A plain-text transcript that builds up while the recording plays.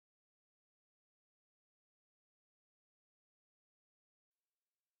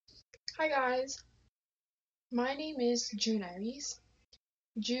Hi guys, my name is Junairis.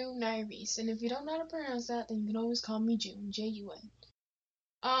 Junairis, and if you don't know how to pronounce that, then you can always call me June, Jun.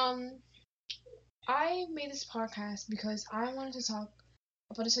 Um, I made this podcast because I wanted to talk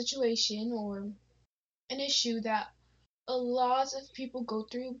about a situation or an issue that a lot of people go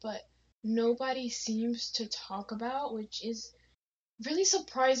through, but nobody seems to talk about, which is really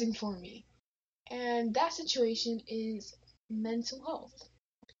surprising for me. And that situation is mental health.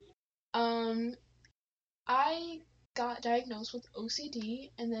 Um, I got diagnosed with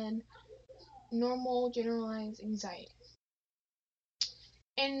OCD and then normal generalized anxiety.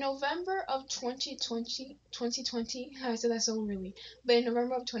 In November of 2020, I said that so really, but in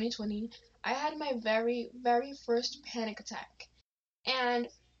November of 2020, I had my very first panic attack. And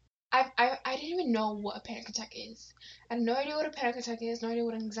I didn't even know what a panic attack is. I had no idea what a panic attack is, no idea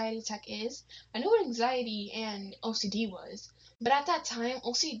what an anxiety attack is. I knew what anxiety and OCD was, but at that time,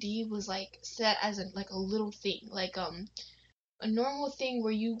 OCD was like set as a little thing, like a normal thing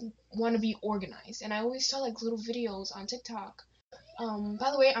where you want to be organized. And I always saw like little videos on TikTok. By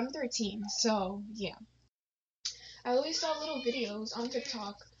the way, I'm 13, so yeah. I always saw little videos on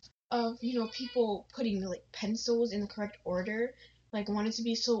TikTok of, people putting like pencils in the correct order, like wanted to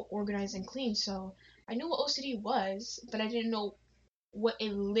be so organized and clean. So I knew what OCD was, but I didn't know what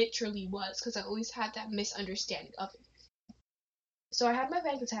it literally was because I always had that misunderstanding of it. So I had my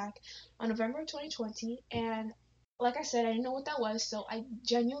panic attack on November of 2020, and like I said, I didn't know what that was, so I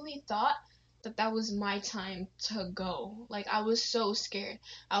genuinely thought that that was my time to go. Like, I was so scared.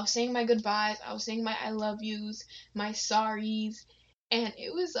 I was saying my goodbyes, I was saying my I love yous, my sorries, and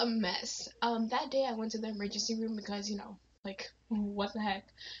it was a mess. That day I went to the emergency room because, like, what the heck?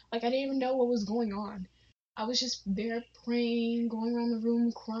 Like, I didn't even know what was going on. I was just there praying, going around the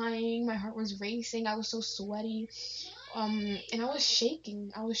room crying, my heart was racing, I was so sweaty. And I was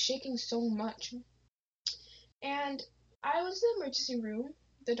shaking. I was shaking so much. And I was in the emergency room.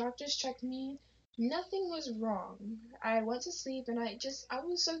 The doctors checked me. Nothing was wrong. I went to sleep and I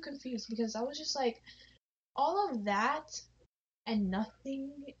was so confused because I was just like, all of that and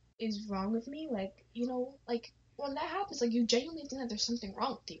nothing is wrong with me. Like, like when that happens, like you genuinely think that there's something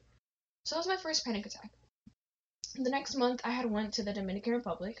wrong with you. So that was my first panic attack. The next month, I had went to the Dominican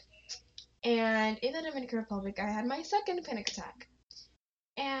Republic. And in the Dominican Republic, I had my second panic attack.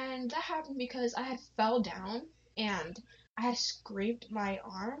 And that happened because I had fell down and I had scraped my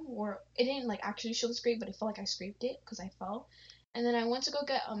arm, or it didn't like actually show the scrape, but it felt like I scraped it because I fell. And then I went to go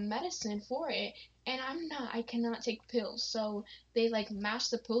get a medicine for it, and I cannot take pills. So they like mashed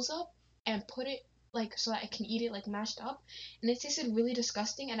the pills up and put it like so that I can eat it like mashed up, and it tasted really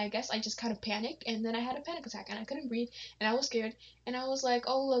disgusting. And I guess I just kind of panicked, and then I had a panic attack, and I couldn't breathe, and I was scared, and I was like,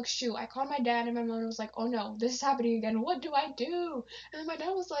 oh look, shoot! I called my dad, and my mom was like, oh no, this is happening again. What do I do? And then my dad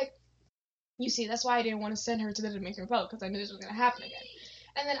was like, you see, that's why I didn't want to send her to the Dominican Republic because I knew this was going to happen again.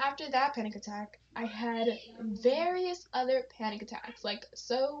 And then after that panic attack, I had various other panic attacks, like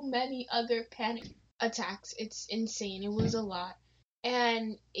so many other panic attacks. It's insane. It was a lot.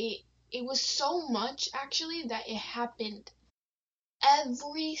 And it was so much actually that it happened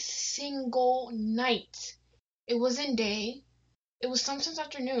every single night. It wasn't day. It was sometimes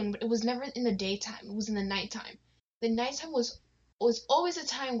afternoon, but it was never in the daytime. It was in the nighttime. The nighttime was always a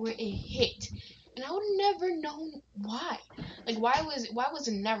time where it hit, and I would never know why. Like why was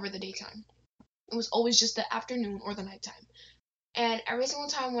it never the daytime? It was always just the afternoon or the nighttime. And every single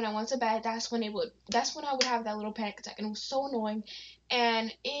time when I went to bed, that's when I would have that little panic attack, and it was so annoying.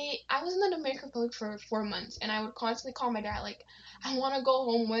 And I was in the Dominican Republic for 4 months, and I would constantly call my dad like, I want to go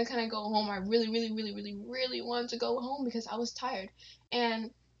home. When can I go home? I really, really, really, really, really wanted to go home because I was tired,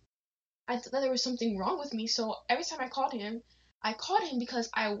 and I thought that there was something wrong with me. So every time I called him because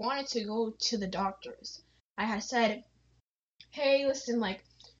I wanted to go to the doctors. I had said, hey, listen, like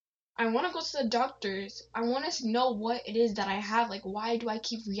I want to go to the doctors. I want to know what it is that I have. Like, why do I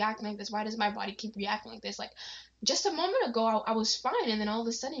keep reacting like this? Why does my body keep reacting like this? Like, just a moment ago, I was fine, and then all of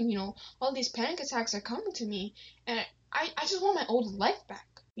a sudden, all these panic attacks are coming to me, and I just want my old life back.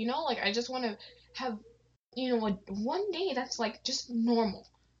 Like I just want to have, one day that's like just normal,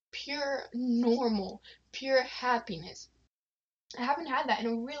 pure happiness. I haven't had that in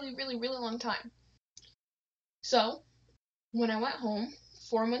a really, really, really long time. So when I went home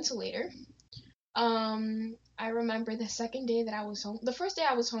 4 months later, I remember the second day that I was home. The first day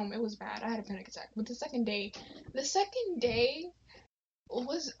I was home, it was bad. I had a panic attack. But the second day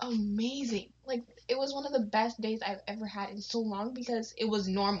was amazing. Like it was one of the best days I've ever had in so long because it was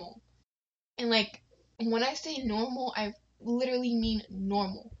normal. And like when I say normal, I literally mean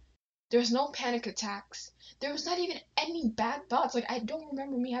normal. There's no panic attacks. There was not even any bad thoughts. Like, I don't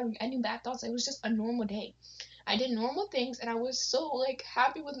remember me having any bad thoughts. It was just a normal day. I did normal things and I was so like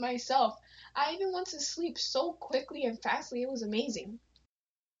happy with myself. I even went to sleep so quickly and fastly. It was amazing.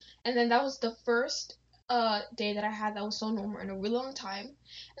 And then that was the first day that I had that was so normal in a really long time.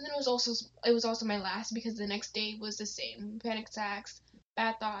 And then it was also my last because the next day was the same. Panic attacks,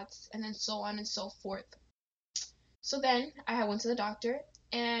 bad thoughts, and then so on and so forth. So then I went to the doctor,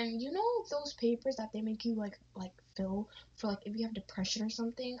 and you know those papers that they make you like fill for like if you have depression or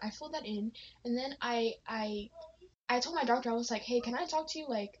something. I filled that in, and then I told my doctor, I was like, hey, can I talk to you?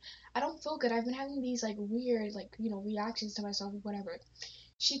 Like, I don't feel good. I've been having these like weird like reactions to myself, whatever.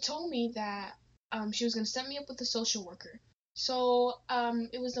 She told me that she was gonna set me up with a social worker. So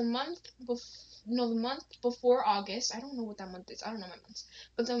it was the month before August. I don't know what that month is. I don't know my months,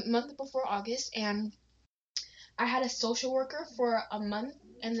 but the month before August, and I had a social worker for a month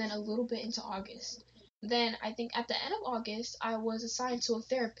and then a little bit into August. Then I think at the end of August, I was assigned to a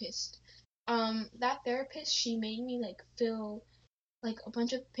therapist. That therapist, she made me like fill like a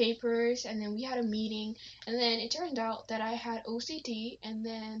bunch of papers, and then we had a meeting, and then it turned out that I had OCD and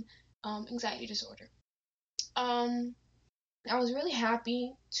then anxiety disorder. Um, I was really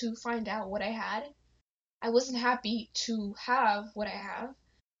happy to find out what I had. I wasn't happy to have what I have,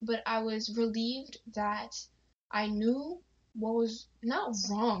 but I was relieved that I knew what was not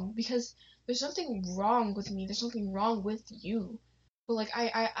wrong, because there's nothing wrong with me. There's nothing wrong with you. But like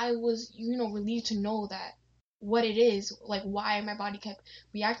I was, relieved to know that what it is, like why my body kept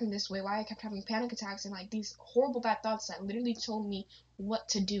reacting this way, why I kept having panic attacks and like these horrible bad thoughts that literally told me what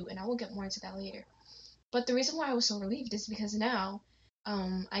to do, and I will get more into that later. But the reason why I was so relieved is because now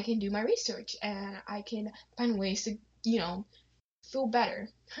I can do my research and I can find ways to, feel better.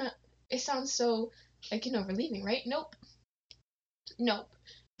 It sounds so, like, relieving, right? Nope. Nope.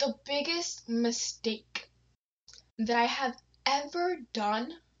 The biggest mistake that I have ever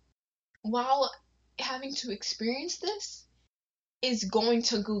done while having to experience this is going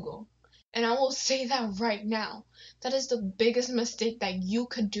to Google. And I will say that right now. That is the biggest mistake that you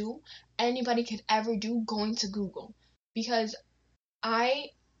could do, anybody could ever do, going to Google. Because I,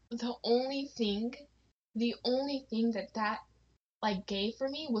 the only thing, that like gave for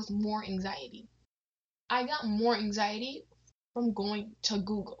me was more anxiety. I got more anxiety from going to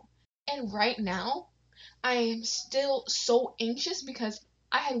Google. And right now, I am still so anxious because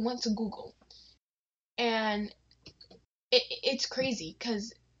I had went to Google. And it's crazy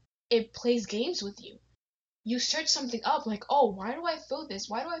because it plays games with you. You search something up like, oh, why do I feel this?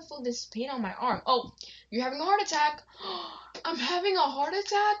 Why do I feel this pain on my arm? Oh, you're having a heart attack. I'm having a heart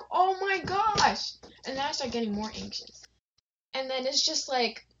attack? Oh my gosh. And then I start getting more anxious. And then it's just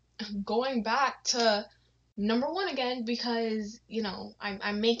like going back to number one again, because,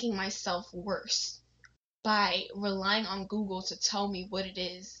 I'm making myself worse by relying on Google to tell me what it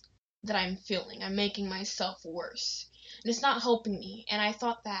is that I'm feeling. I'm making myself worse. And it's not helping me. And I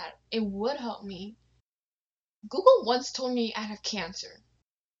thought that it would help me. Google once told me I have cancer.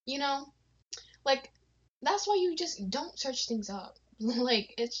 You know? Like, that's why you just don't search things up.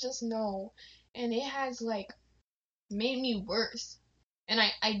 Like, it's just no. And it has, like, made me worse. And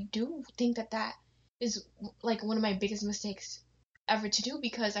I do think that is, like, one of my biggest mistakes ever to do,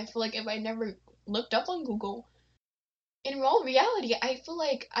 because I feel like if I never looked up on Google, in real reality, I feel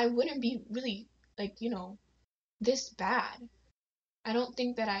like I wouldn't be really, like, this bad. I don't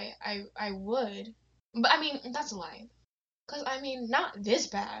think that I would. But, I mean, that's a lie. Because, I mean, not this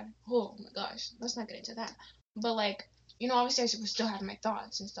bad. Oh my gosh, let's not get into that. But, like, obviously I would still have my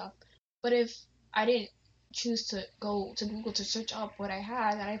thoughts and stuff. But if I didn't choose to go to Google to search up what I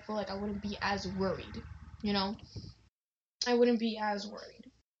had, then I feel like I wouldn't be as worried. You know? I wouldn't be as worried.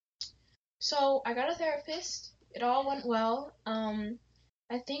 So, I got a therapist. It all went well.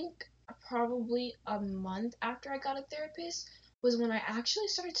 I think probably a month after I got a therapist was when I actually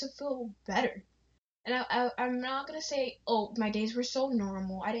started to feel better. And I'm not gonna say, oh, my days were so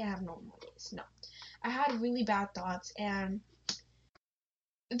normal. I didn't have normal days. No. I had really bad thoughts, and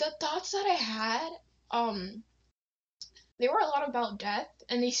the thoughts that I had, um, they were a lot about death,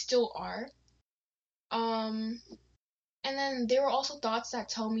 and they still are. Um, and then there were also thoughts that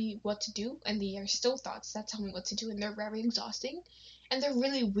tell me what to do, and they are still thoughts that tell me what to do, and they're very exhausting, and they're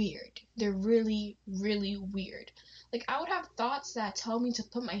really weird. They're really, really weird. Like, I would have thoughts that tell me to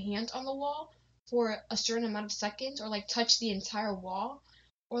put my hand on the wall for a certain amount of seconds, or like touch the entire wall,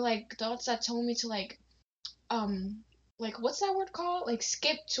 or like thoughts that tell me to um what's that word called? Like,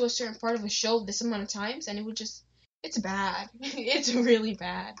 skip to a certain part of a show this amount of times, and it would just, it's bad. It's really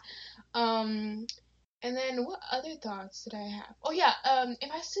bad. Um And then what other thoughts did I have? Oh yeah,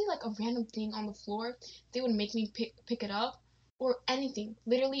 if I see like a random thing on the floor, they would make me pick it up, or anything,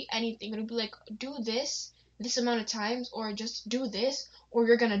 literally anything. It would be like, do this amount of times, or just do this, or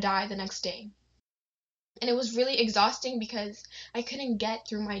you're gonna die the next day. And it was really exhausting because I couldn't get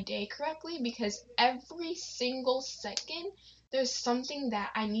through my day correctly, because every single second there's something that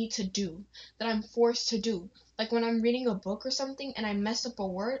I need to do, that I'm forced to do. Like when I'm reading a book or something and I mess up a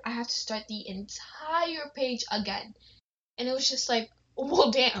word, I have to start the entire page again. And it was just like,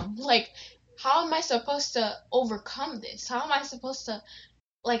 well, damn, like, how am I supposed to overcome this? How am I supposed to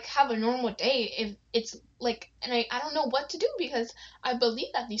like have a normal day if it's like, and I don't know what to do, because I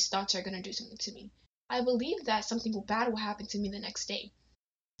believe that these thoughts are gonna do something to me. I believe that something bad will happen to me the next day.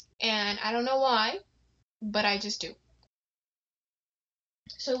 And I don't know why, but I just do.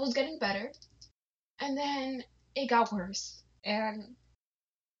 So it was getting better, and then it got worse. And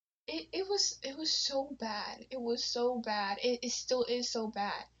it was so bad. It was so bad. It still is so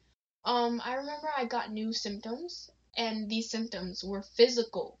bad. I remember I got new symptoms, and these symptoms were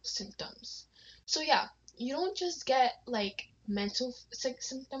physical symptoms. So yeah, you don't just get like mental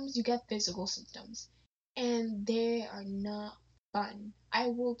symptoms, you get physical symptoms. And they are not fun. I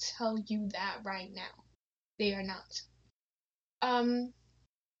will tell you that right now. They are not. Um,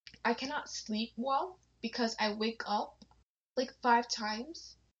 I cannot sleep well because I wake up like 5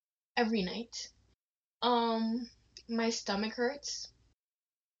 times every night. Um, my stomach hurts.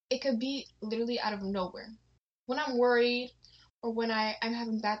 It could be literally out of nowhere. When I'm worried or when I'm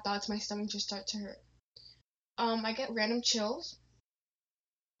having bad thoughts, my stomach just starts to hurt. I get random chills.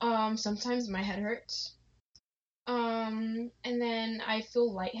 Sometimes my head hurts. And then I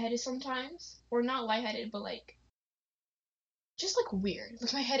feel lightheaded sometimes. Or not lightheaded, but like just like weird.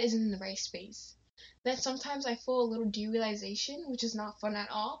 Like my head isn't in the right space. Then sometimes I feel a little derealization, which is not fun at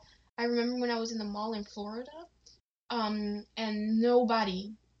all. I remember when I was in the mall in Florida, and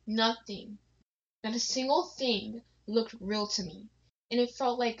nobody, nothing, not a single thing looked real to me. And it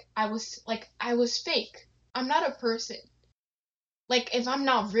felt like I was fake. I'm not a person. Like if I'm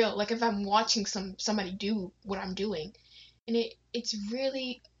not real, like if I'm watching somebody do what I'm doing, and it's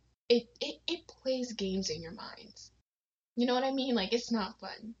really it plays games in your minds. You know what I mean? Like it's not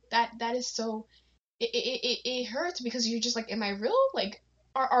fun. That is so it hurts because you're just like, am I real? Like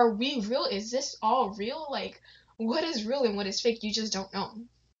are we real? Is this all real? Like what is real and what is fake? You just don't know.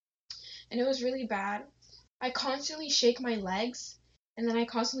 And it was really bad. I constantly shake my legs, and then I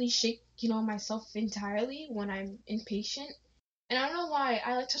constantly shake, myself entirely when I'm impatient. And I don't know why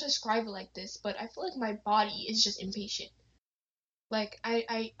I like to describe it like this, but I feel like my body is just impatient. Like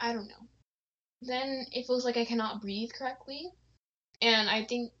I don't know. Then it feels like I cannot breathe correctly. And I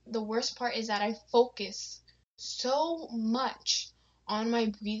think the worst part is that I focus so much on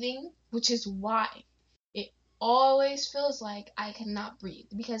my breathing, which is why it always feels like I cannot breathe,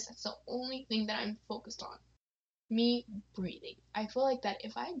 because that's the only thing that I'm focused on. Me breathing. I feel like that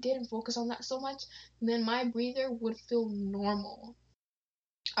if I didn't focus on that so much, then my breather would feel normal.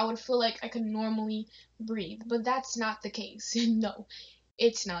 I would feel like I could normally breathe, but that's not the case. No,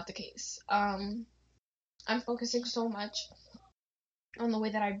 it's not the case. I'm focusing so much on the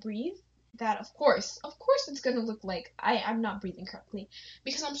way that I breathe that of course it's gonna look like I'm not breathing correctly,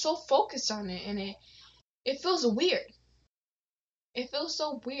 because I'm so focused on it, and it feels weird. It feels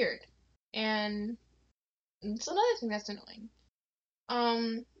so weird. And it's another thing that's annoying.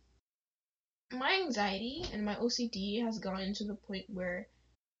 Um my anxiety and my OCD has gotten to the point where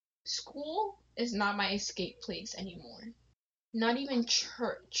school is not my escape place anymore. Not even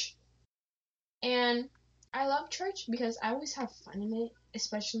church. And I love church because I always have fun in it,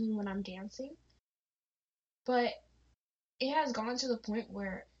 especially when I'm dancing. But it has gone to the point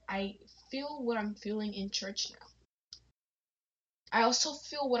where I feel what I'm feeling in church now. I also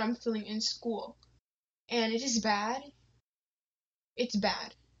feel what I'm feeling in school. And it is bad. It's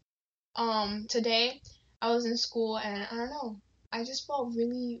bad. Today I was in school, and I don't know. I just felt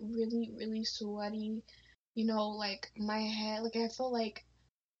really, really, really sweaty. Like my head, like I felt like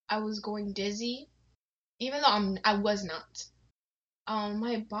I was going dizzy, even though I was not.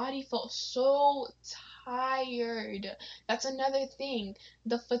 My body felt so tired. That's another thing.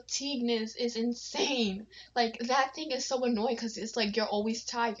 The fatigueness is insane. Like that thing is so annoying because it's like you're always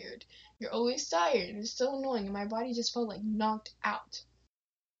tired. You're always tired. And it's so annoying, and my body just felt like knocked out.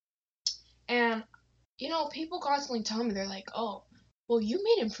 And people constantly tell me, they're like, "Oh, well, you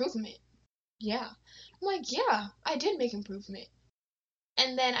made improvement." Yeah. I'm like, "Yeah, I did make improvement."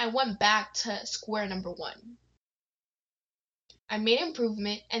 And then I went back to square number one. I made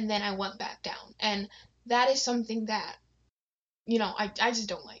improvement, and then I went back down. And that is something that, I just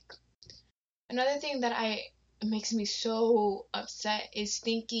don't like. Another thing that makes me so upset is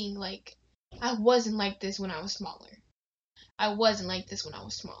thinking like I wasn't like this when I was smaller. I wasn't like this when I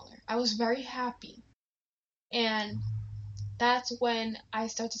was smaller. I was very happy. And that's when I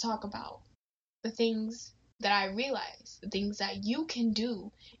start to talk about the things that I realize, the things that you can do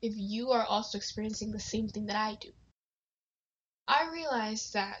if you are also experiencing the same thing that I do. I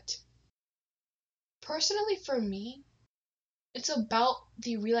realize that personally for me, it's about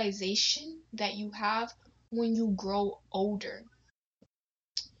the realization that you have when you grow older,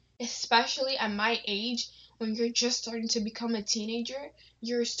 especially at my age when you're just starting to become a teenager.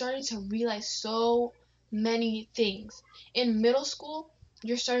 You're starting to realize so many things. In middle school,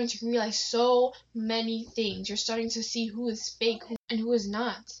 you're starting to realize so many things. You're starting to see who is fake and who is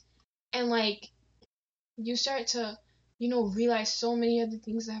not. And like you start to, realize so many other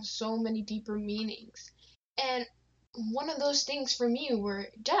things that have so many deeper meanings. And one of those things for me were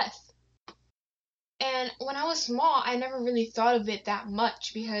death. And when I was small, I never really thought of it that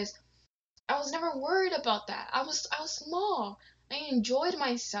much because I was never worried about that. I was small. I enjoyed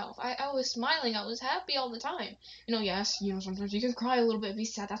myself. I was smiling. I was happy all the time. Yes, sometimes you can cry a little bit, be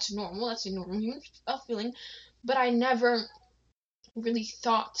sad. That's normal. That's a normal human feeling. But I never really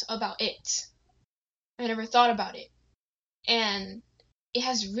thought about it. I never thought about it. And it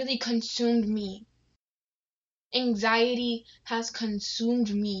has really consumed me. Anxiety has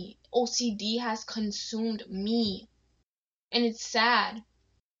consumed me. OCD has consumed me. And it's sad.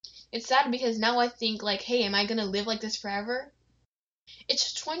 It's sad because now I think like, hey, am I gonna live like this forever?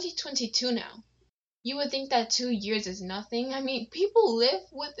 It's 2022 now. You would think that 2 years is nothing. I mean, people live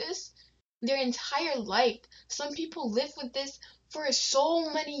with this their entire life. Some people live with this for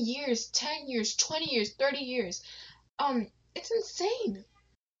so many years, 10 years, 20 years, 30 years. It's insane.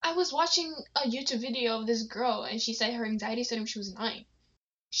 I was watching a YouTube video of this girl and she said her anxiety started when she was 9.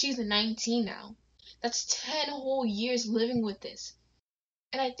 She's 19 now. That's 10 whole years living with this.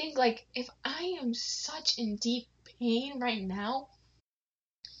 And I think like if I am such in deep pain right now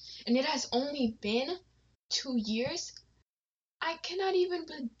and it has only been 2 years, I cannot even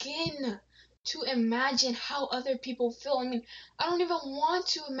begin to imagine how other people feel. I mean, I don't even want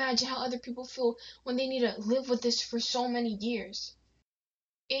to imagine how other people feel when they need to live with this for so many years.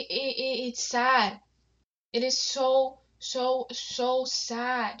 It's sad. It is so, so, so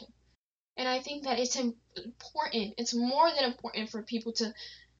sad. And I think that it's important. It's more than important for people to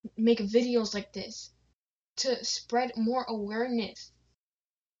make videos like this, to spread more awareness.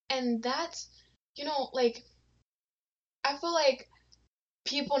 And that's, like, I feel like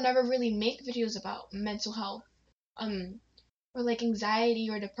people never really make videos about mental health, um, or like anxiety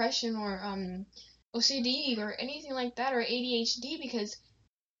or depression or OCD or anything like that or ADHD because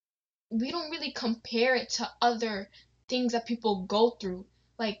we don't really compare it to other things that people go through,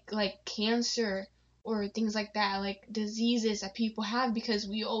 like cancer or things like that, like diseases that people have because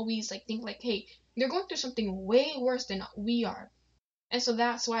we always like think like, hey, they're going through something way worse than we are. And so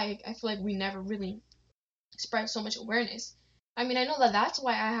that's why I feel like we never really spread so much awareness. I mean, I know that that's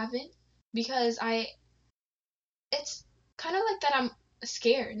why I haven't because it's kind of like that I'm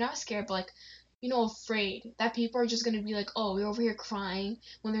scared, not scared, but like, afraid that people are just gonna be like, oh, we're over here crying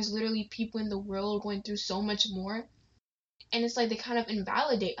when there's literally people in the world going through so much more. And it's like they kind of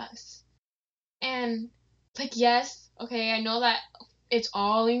invalidate us. And like, yes, okay, I know that it's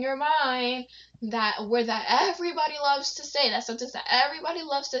all in your mind, that word that everybody loves to say, that sentence that everybody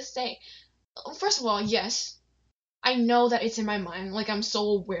loves to say. First of all, yes, I know that it's in my mind. Like, I'm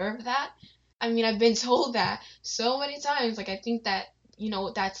so aware of that. I mean, I've been told that so many times. Like, I think that,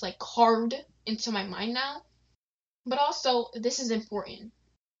 that's like carved into my mind now. But also, this is important.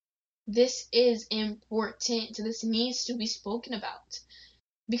 This is important. This needs to be spoken about.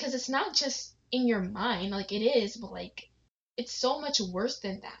 Because it's not just in your mind, like it is, but like, it's so much worse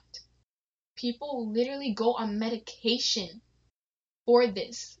than that. People literally go on medication for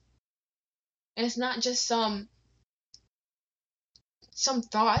this. And it's not just some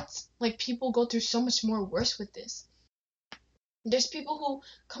thoughts, like people go through so much more worse with this. There's people who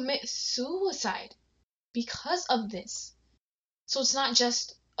commit suicide because of this. So it's not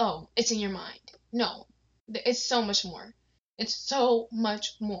just, oh, it's in your mind. No, it's so much more. It's so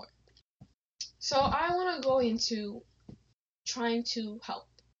much more. So I want to go into trying to help.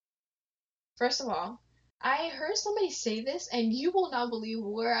 First of all, I heard somebody say this, and you will not believe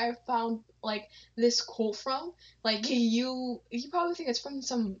where I found like this quote from. Like you probably think it's from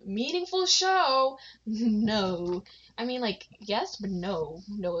some meaningful show. No, I mean like yes, but no,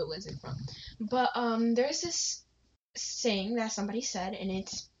 it wasn't from. But there's this saying that somebody said, and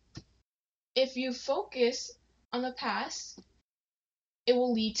it's if you focus on the past, it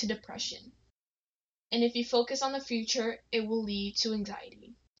will lead to depression. And if you focus on the future, it will lead to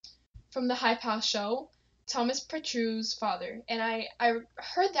anxiety. From the High House show, Thomas Petru's father. And I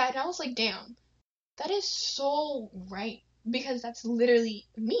heard that and I was like, damn, that is so right. Because that's literally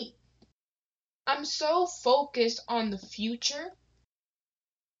me. I'm so focused on the future.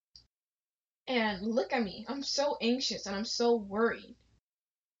 And look at me. I'm so anxious and I'm so worried.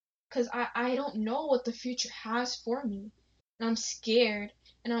 Because I don't know what the future has for me. And I'm scared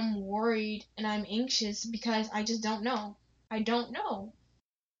and I'm worried and I'm anxious because I just don't know. I don't know.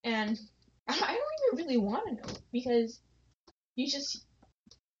 And I don't even really want to know because you just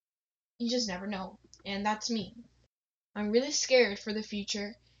never know. And that's me. I'm really scared for the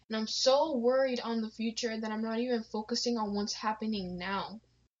future and I'm so worried on the future that I'm not even focusing on what's happening now.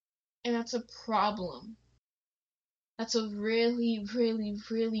 And that's a problem. That's a really, really,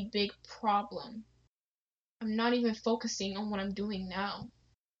 really big problem. I'm not even focusing on what I'm doing now.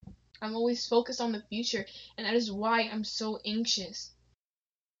 I'm always focused on the future, and that is why I'm so anxious.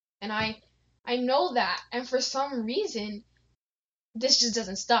 And I know that, and for some reason, this just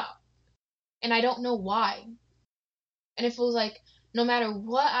doesn't stop. And I don't know why. And it feels like no matter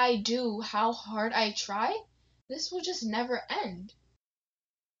what I do, how hard I try, this will just never end.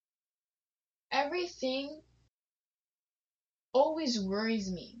 Everything always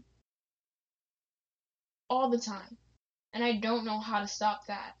worries me all the time, and I don't know how to stop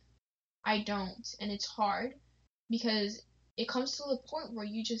that. I don't, and it's hard because it comes to the point where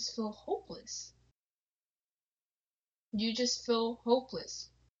you just feel hopeless. You just feel hopeless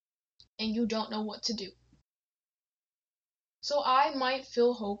and you don't know what to do. So I might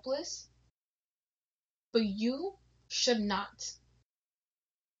feel hopeless, but you should not.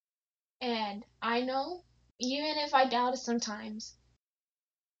 And I know, even if I doubt it sometimes,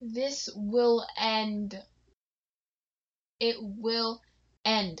 this will end. It will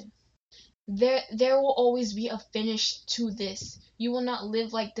end. There will always be a finish to this. You will not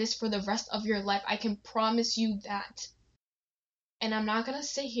live like this for the rest of your life. I can promise you that. And I'm not gonna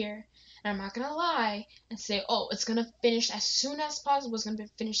sit here and I'm not gonna lie and say, oh, it's gonna finish as soon as possible. It's gonna be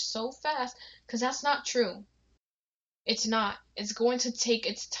finished so fast, because that's not true. It's not. It's going to take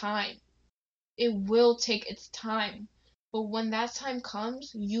its time. It will take its time. But when that time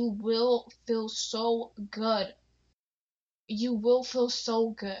comes, you will feel so good. You will feel so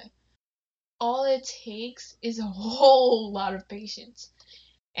good. All it takes is a whole lot of patience.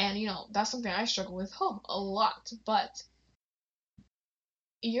 And that's something I struggle with a lot. But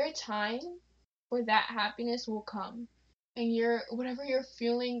your time for that happiness will come, and your whatever you're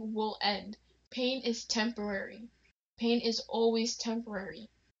feeling will end. Pain is temporary. Pain is always temporary.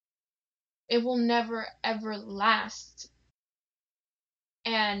 It will never ever last.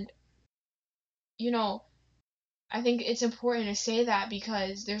 And you know I think it's important to say that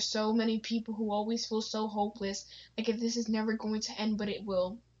because there's so many people who always feel so hopeless, like if this is never going to end. But it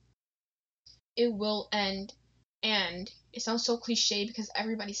will end. And it sounds so cliche because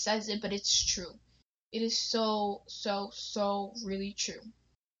everybody says it, but it's true. It is so, so, so really true.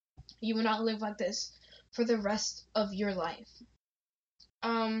 You will not live like this for the rest of your life.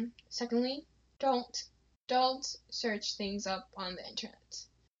 Secondly, don't search things up on the internet.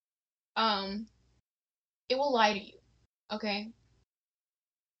 It will lie to you, okay?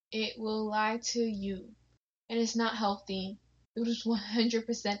 It will lie to you, and it's not healthy. It is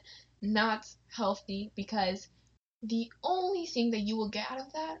 100% not healthy, because the only thing that you will get out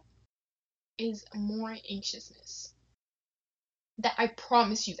of that is more anxiousness. That I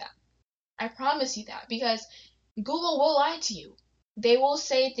promise you that. I promise you that, because Google will lie to you. They will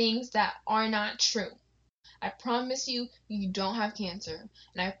say things that are not true. I promise you, you don't have cancer.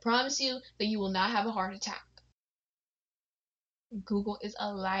 And I promise you that you will not have a heart attack. Google is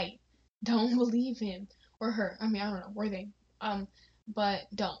a lie. Don't believe him or her. I mean, I don't know, were they? But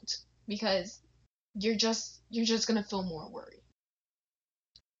don't, because you're just gonna feel more worried.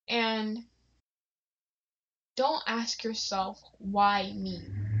 And don't ask yourself, why me?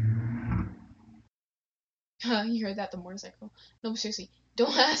 You heard that, the motorcycle. No, seriously,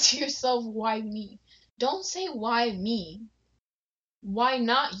 don't ask yourself, why me? Don't say, why me? Why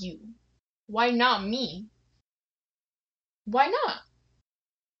not you? Why not me? Why not?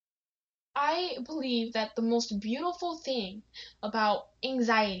 I believe that the most beautiful thing about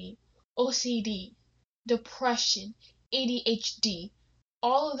anxiety, OCD, depression, ADHD,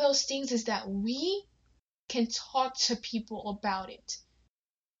 all of those things, is that we can talk to people about it.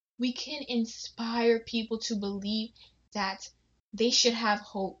 We can inspire people to believe that they should have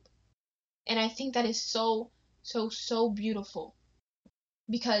hope. And I think that is so, so, so beautiful,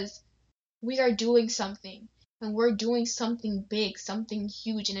 because we are doing something, and we're doing something big, something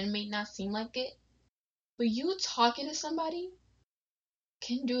huge, and it may not seem like it, But you talking to somebody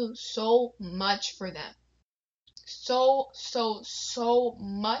can do so much for them. So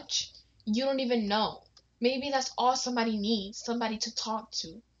much you don't even know. Maybe that's all somebody needs, somebody to talk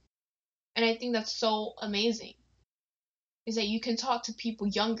to. And I think that's so amazing. Is that you can talk to people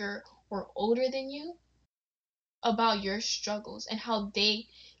younger or older than you about your struggles and how they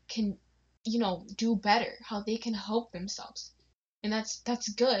can, do better, how they can help themselves. And that's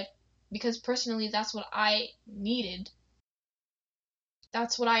good because personally that's what I needed.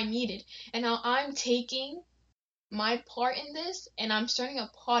 That's what I needed. And now I'm taking my part in this and I'm starting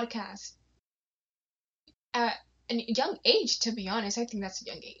a podcast at a young age, to be honest. I think that's a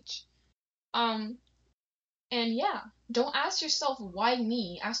young age. Um and yeah, don't ask yourself why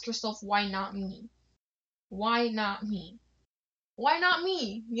me. Ask yourself why not me? Why not me? Why not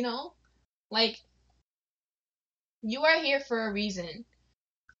me? Like you are here for a reason.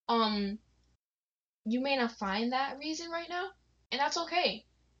 Um you may not find that reason right now, and that's okay.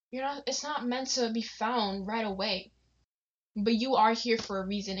 It's not meant to be found right away. But you are here for a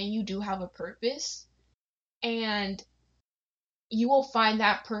reason and you do have a purpose. And you will find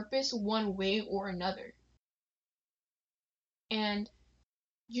that purpose one way or another. And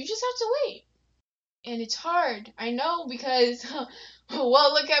you just have to wait. And it's hard. I know because,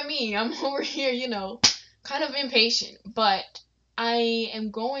 well, look at me. I'm over here, kind of impatient. But I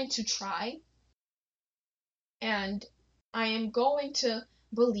am going to try. And I am going to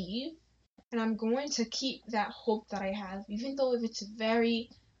believe. And I'm going to keep that hope that I have. Even though if it's very,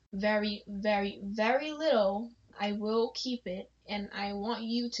 very, very, very little, I will keep it. And I want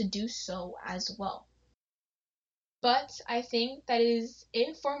you to do so as well. But I think that is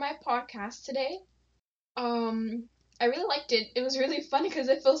it for my podcast today. Um, I really liked it. It was really fun because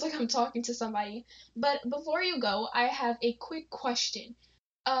it feels like I'm talking to somebody. But before you go, I have a quick question.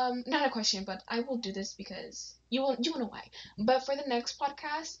 Not a question, but I will do this because you will know why. But for the next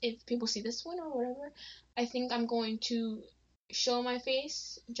podcast, if people see this one or whatever, I think I'm going to show my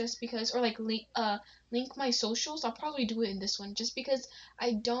face just because, or like link my socials. I'll probably do it in this one just because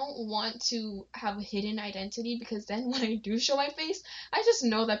I don't want to have a hidden identity, because then when I do show my face, I just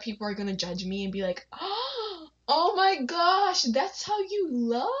know that people are gonna judge me and be like, oh my gosh, that's how you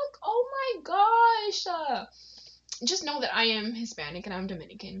look? Oh my gosh. Just know that I am Hispanic and I'm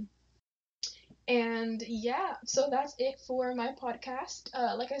Dominican. And yeah, so that's it for my podcast.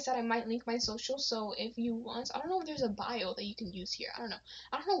 Like I said, I might link my social, so if you want, I don't know if there's a bio that you can use here. I don't know.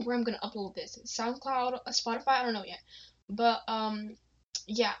 I don't know where I'm gonna upload this. SoundCloud, Spotify, I don't know yet. But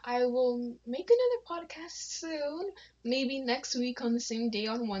yeah, I will make another podcast soon. Maybe next week on the same day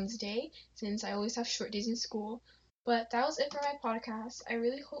on Wednesday, since I always have short days in school. But that was it for my podcast. I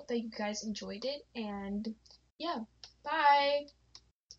really hope that you guys enjoyed it, and yeah, bye.